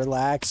 Oh,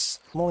 relax.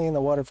 I'm only in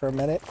the water for a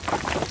minute.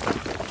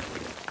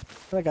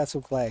 And I got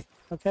some clay.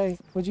 Okay,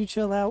 would you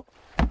chill out?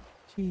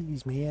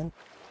 Jeez, man.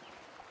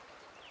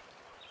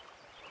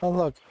 Oh,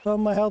 look. Oh,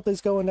 my health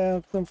is going down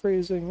because I'm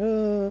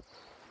freezing.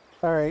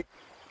 Alright.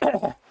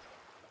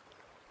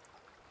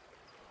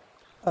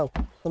 Oh,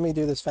 let me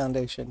do this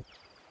foundation.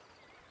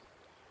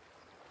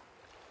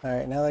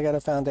 Alright, now that I got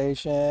a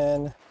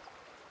foundation.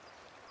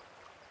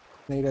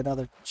 Need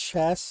another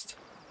chest.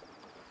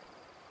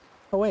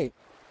 Oh, wait.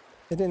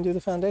 It didn't do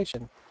the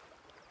foundation.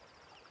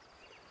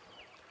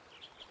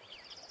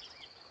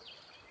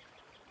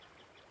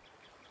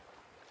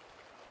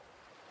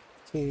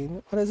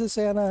 What does it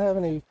say? I don't have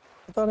any.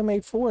 I thought I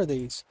made 4 of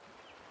these.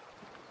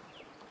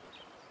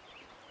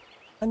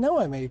 I know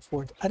I made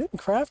 4. I didn't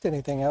craft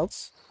anything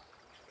else.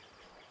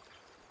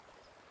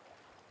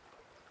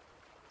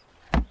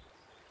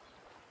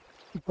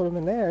 Put them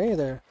in there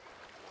either.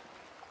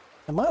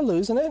 Am I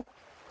losing it?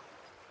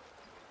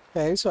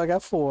 Okay, so I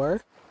got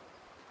 4.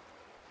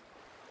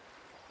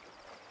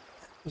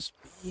 That was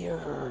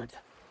weird.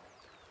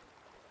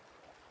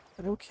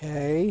 But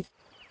okay.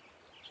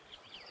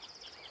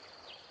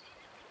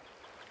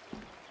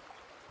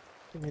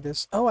 Give me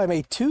this. Oh, I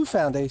made 2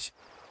 foundations.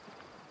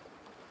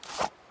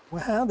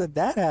 Well, how did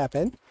that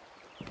happen?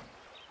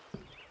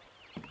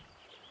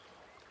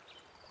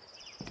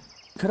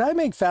 Could I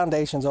make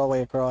foundations all the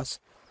way across?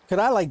 Could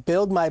I like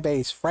build my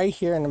base right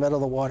here in the middle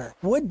of the water?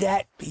 Would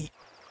that be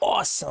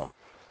awesome?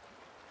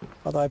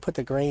 Although I put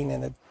the grain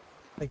in a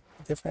like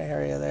different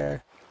area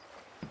there.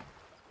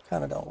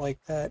 Kind of don't like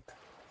that.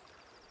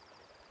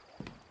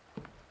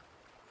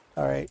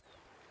 All right.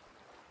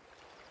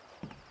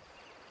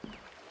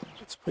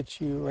 Let's put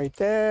you right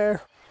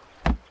there.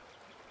 I'm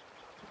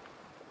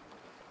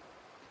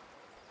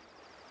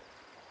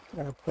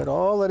gonna put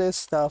all of this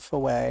stuff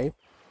away.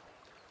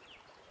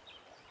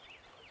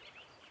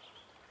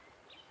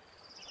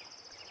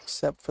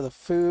 Except for the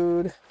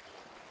food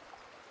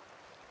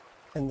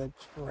and the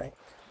drink.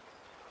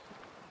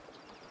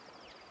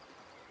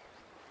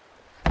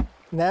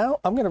 Now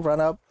I'm gonna run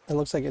up. It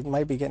looks like it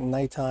might be getting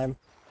nighttime.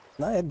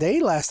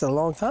 Day lasted a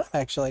long time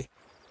actually.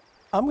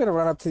 I'm gonna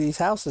run up to these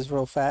houses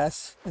real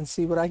fast and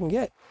see what I can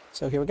get.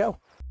 So here we go.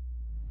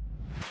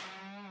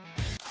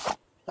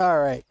 All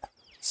right.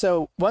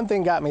 So one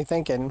thing got me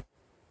thinking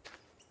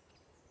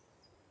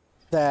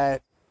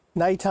that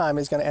nighttime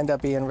is going to end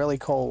up being really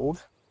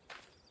cold.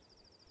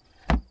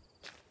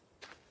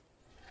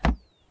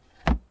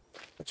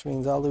 Which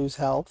means I'll lose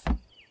health.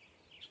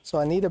 So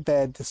I need a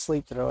bed to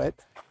sleep through it.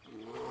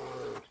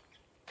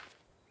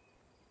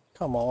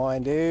 Come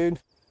on, dude.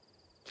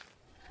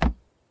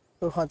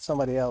 Go hunt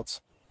somebody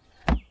else.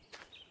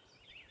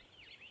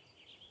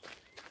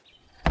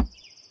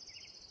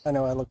 I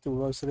know I looked through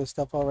most of this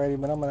stuff already,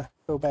 but I'm going to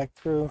go back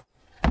through.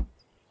 I'm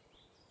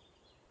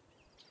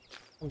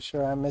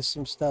sure I missed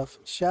some stuff.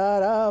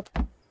 Shut up.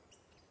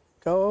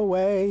 Go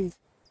away.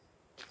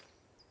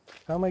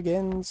 Come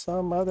again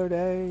some other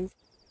day.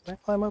 Can I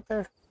climb up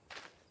there?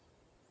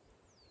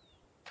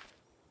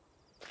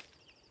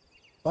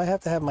 Do I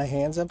have to have my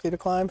hands empty to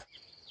climb?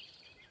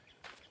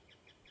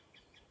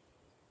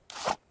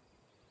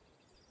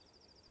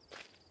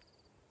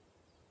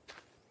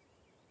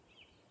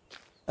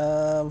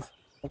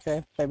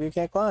 Okay, maybe you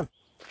can't climb.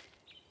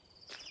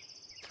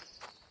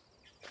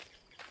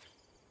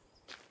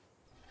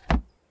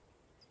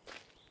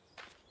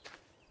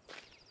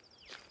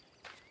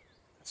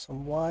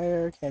 Some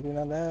wire, can't do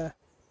none of that.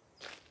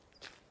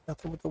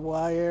 Nothing with the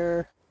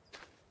wire.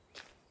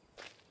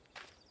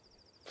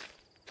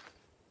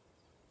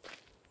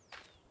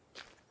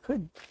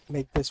 Could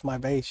make this my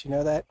base, you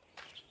know that?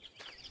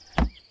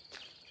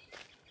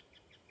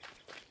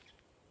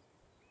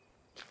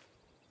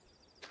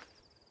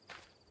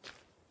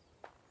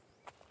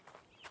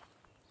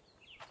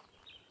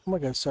 I'm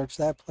gonna go search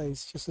that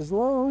place just as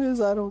long as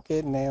I don't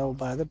get nailed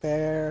by the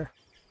bear.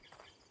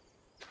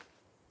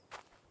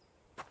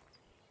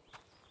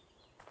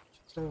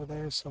 It's over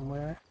there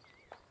somewhere.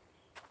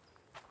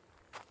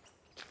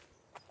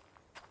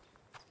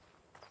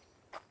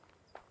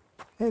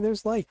 Hey,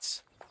 there's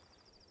lights.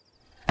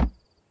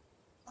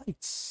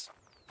 Lights.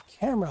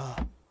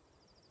 Camera.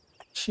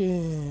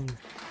 Action.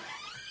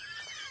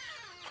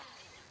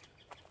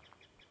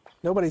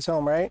 Nobody's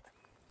home, right?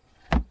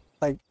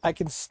 Like, I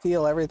can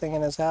steal everything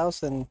in his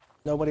house and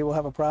nobody will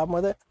have a problem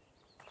with it?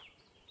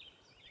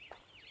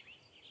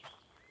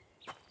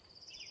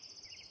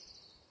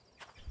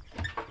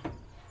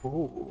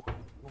 Ooh,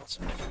 what's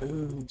some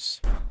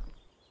foods?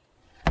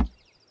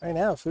 Right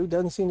now, food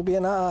doesn't seem to be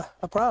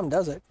a problem,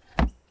 does it?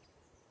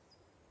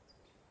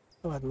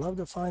 Oh, I'd love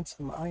to find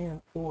some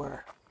iron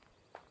ore.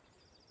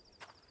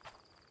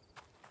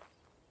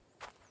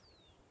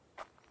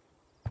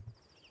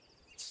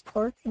 It's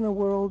dark in the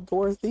world,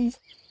 Dorothy.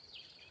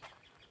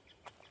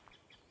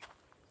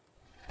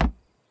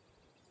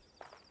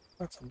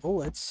 Lots of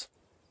bullets.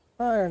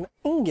 Iron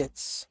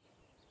ingots.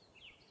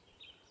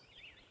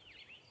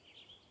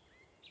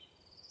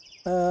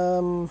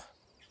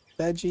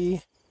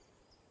 Veggie.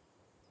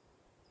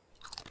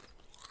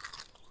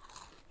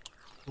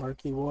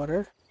 Murky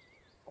water.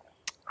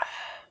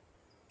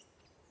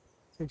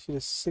 Takes you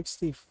to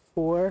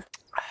 64.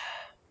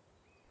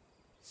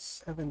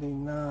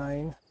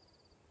 79.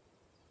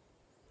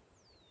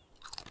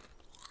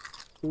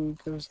 Food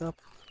goes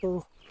up.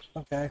 Oh,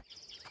 okay.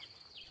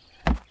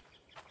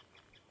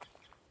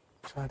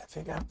 Trying to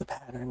figure out the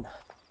pattern.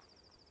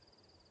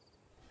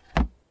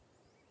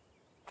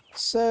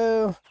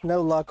 So,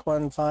 no luck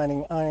on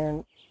finding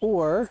iron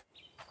ore.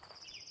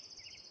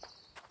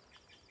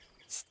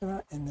 It's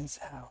not in this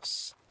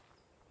house.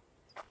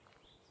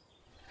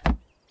 I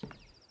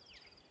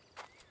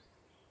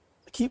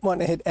keep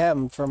wanting to hit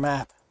M for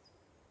map.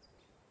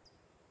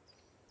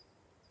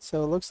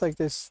 So it looks like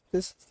this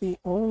is the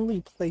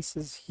only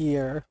places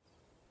here.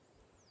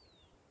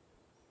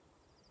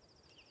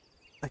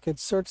 I could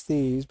search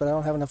these, but I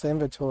don't have enough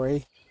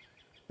inventory.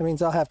 That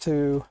means I'll have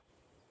to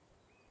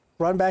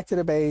run back to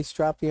the base,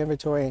 drop the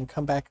inventory, and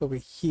come back over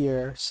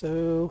here.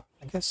 So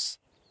I guess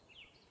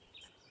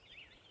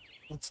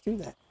let's do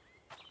that.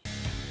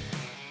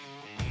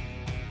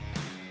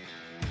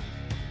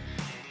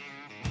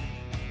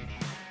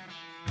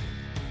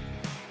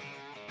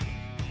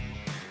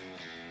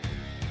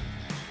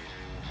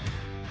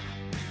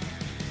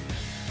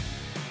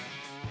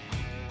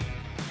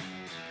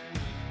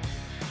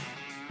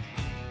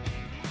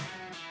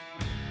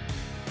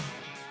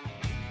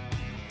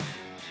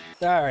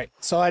 All right,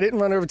 so I didn't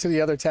run over to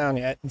the other town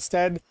yet.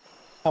 Instead,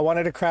 I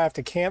wanted to craft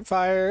a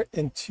campfire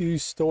and 2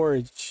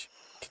 storage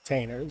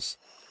containers,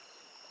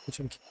 which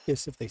I'm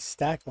curious if they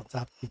stack on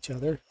top of each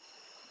other.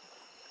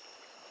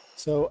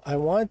 So I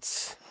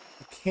want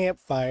a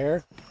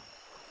campfire.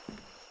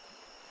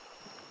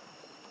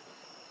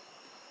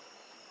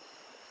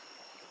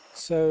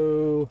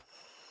 So,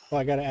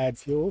 well, I got to add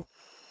fuel.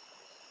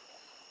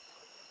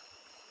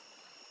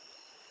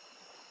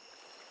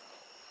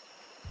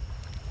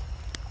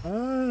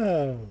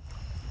 Oh.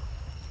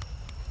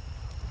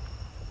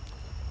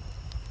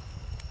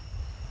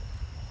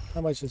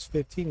 How much does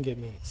 15 give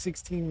me?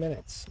 16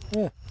 minutes.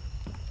 Not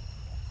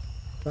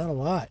a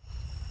lot.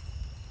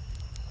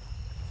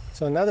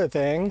 So another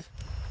thing.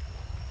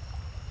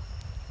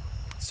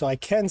 So I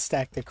can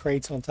stack the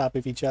crates on top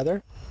of each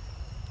other.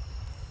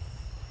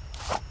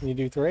 Can you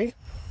do 3?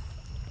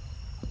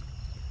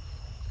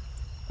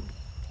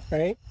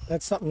 Right?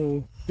 That's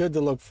something good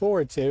to look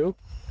forward to.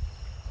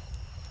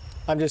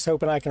 I'm just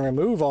hoping I can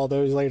remove all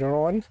those later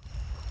on.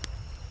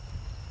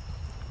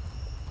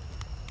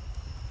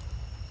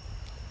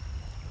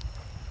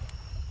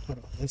 Put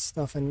all this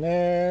stuff in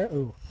there.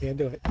 Oh, can't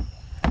do it.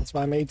 That's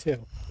why I made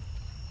 2.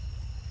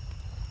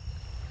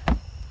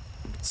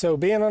 So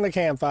being on the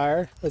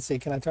campfire, let's see,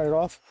 can I turn it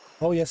off?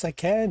 Oh, yes, I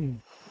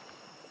can.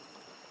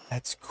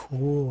 That's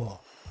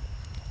cool.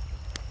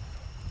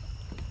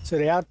 So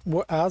the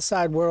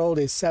outside world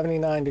is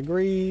 79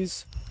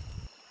 degrees.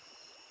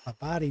 My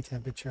body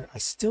temperature. I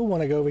still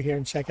want to go over here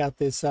and check out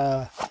this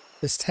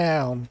this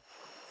town.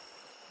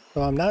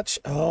 So I'm not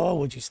oh,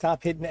 would you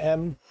stop hitting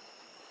M?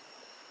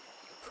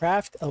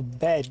 Craft a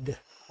bed.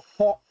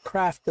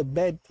 Craft a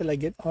bed till I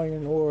get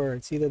iron ore.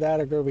 It's either that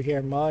or go over here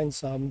and mine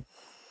some.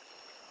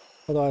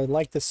 Although I'd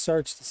like to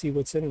search to see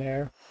what's in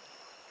there.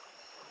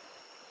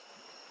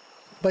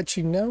 But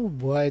you know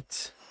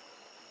what?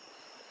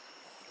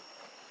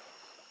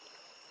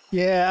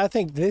 Yeah, I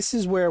think this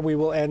is where we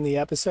will end the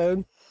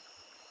episode.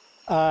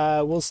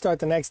 We'll start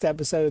the next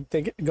episode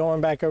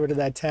going back over to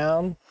that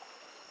town.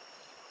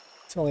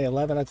 It's only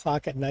 11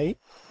 o'clock at night.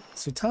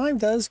 So time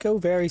does go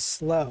very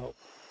slow.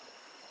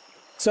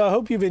 So I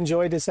hope you've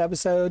enjoyed this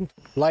episode.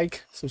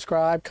 Like,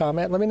 subscribe,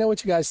 comment. Let me know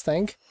what you guys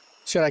think.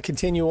 Should I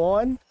continue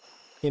on?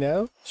 You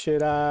know,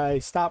 should I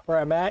stop where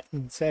I'm at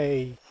and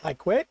say I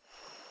quit?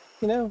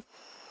 You know,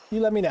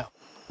 you let me know.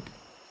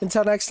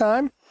 Until next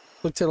time,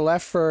 look to the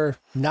left for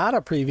not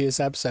a previous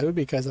episode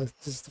because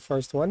this is the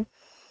first one.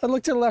 But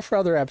look to the left for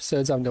other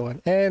episodes I'm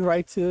doing and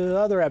right to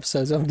other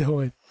episodes I'm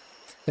doing.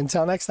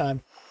 Until next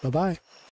time, bye-bye.